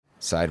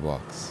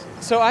Sidewalks.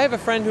 So I have a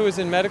friend who was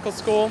in medical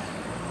school.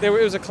 It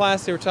was a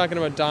class they were talking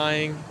about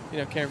dying,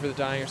 caring for the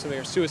dying or something,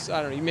 or suicide.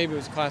 I don't know. Maybe it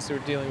was a class they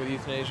were dealing with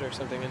euthanasia or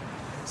something. And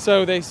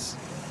so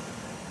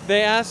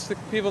they asked the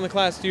people in the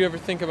class, "Do you ever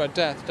think about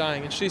death,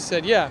 dying?" And she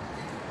said, "Yeah.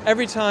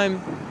 Every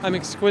time I'm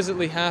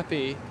exquisitely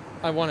happy,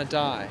 I want to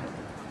die."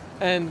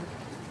 And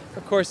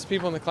of course,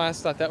 people in the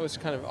class thought that was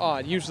kind of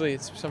odd. Usually,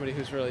 it's somebody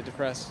who's really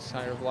depressed,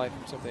 tired of life,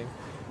 or something.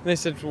 And they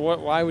said,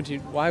 "Why would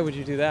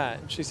you do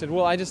that?" And she said,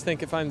 "Well, I just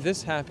think if I'm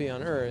this happy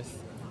on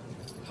earth,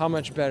 how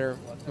much better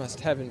must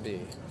heaven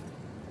be?"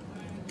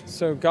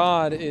 So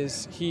God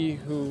is He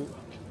who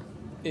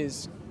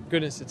is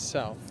goodness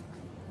itself.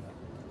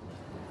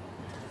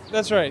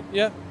 That's right.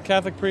 Yeah,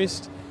 Catholic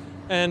priest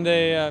and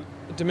a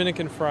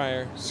Dominican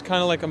friar. It's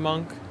kind of like a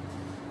monk.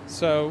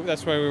 So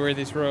that's why we wear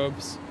these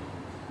robes.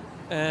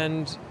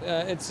 And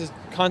it's a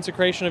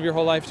consecration of your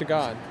whole life to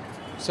God.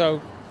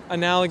 So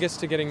analogous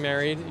to getting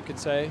married, you could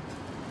say.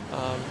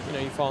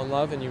 You fall in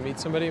love and you meet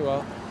somebody.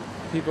 Well,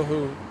 people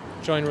who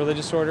join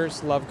religious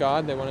orders love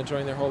God. They want to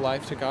join their whole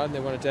life to God. They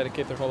want to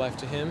dedicate their whole life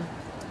to Him,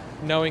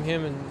 knowing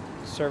Him and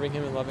serving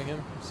Him and loving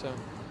Him. So,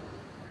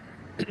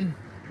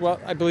 well,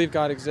 I believe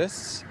God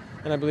exists,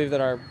 and I believe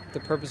that the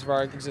purpose of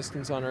our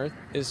existence on earth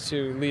is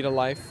to lead a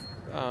life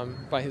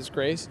by His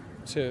grace,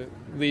 to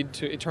lead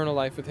to eternal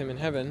life with Him in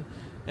heaven.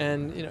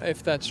 And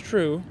if that's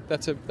true,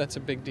 that's a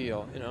big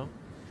deal.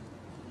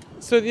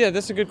 So yeah,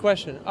 that's a good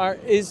question.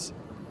 Is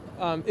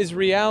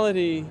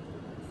reality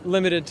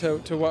limited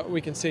to what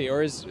we can see,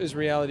 or is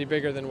reality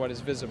bigger than what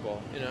is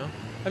visible?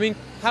 I mean,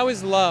 how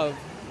is love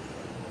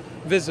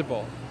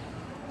visible,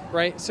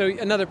 right? So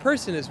another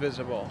person is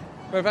visible,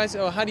 but if I say,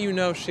 "Oh, how do you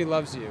know she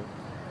loves you?"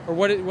 Or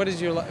what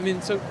is your love? I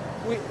mean, so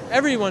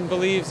everyone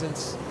believes in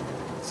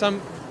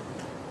some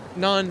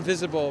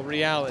non-visible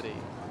reality.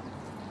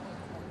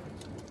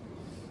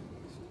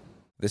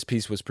 This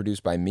piece was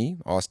produced by me,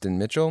 Austin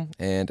Mitchell,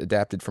 and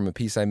adapted from a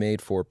piece I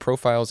made for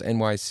Profiles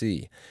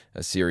NYC,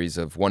 a series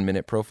of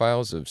 1-minute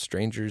profiles of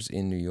strangers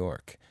in New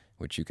York,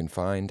 which you can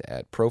find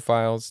at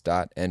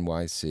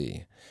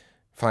profiles.nyc.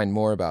 Find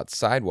more about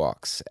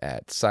sidewalks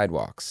at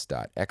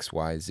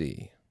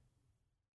sidewalks.xyz.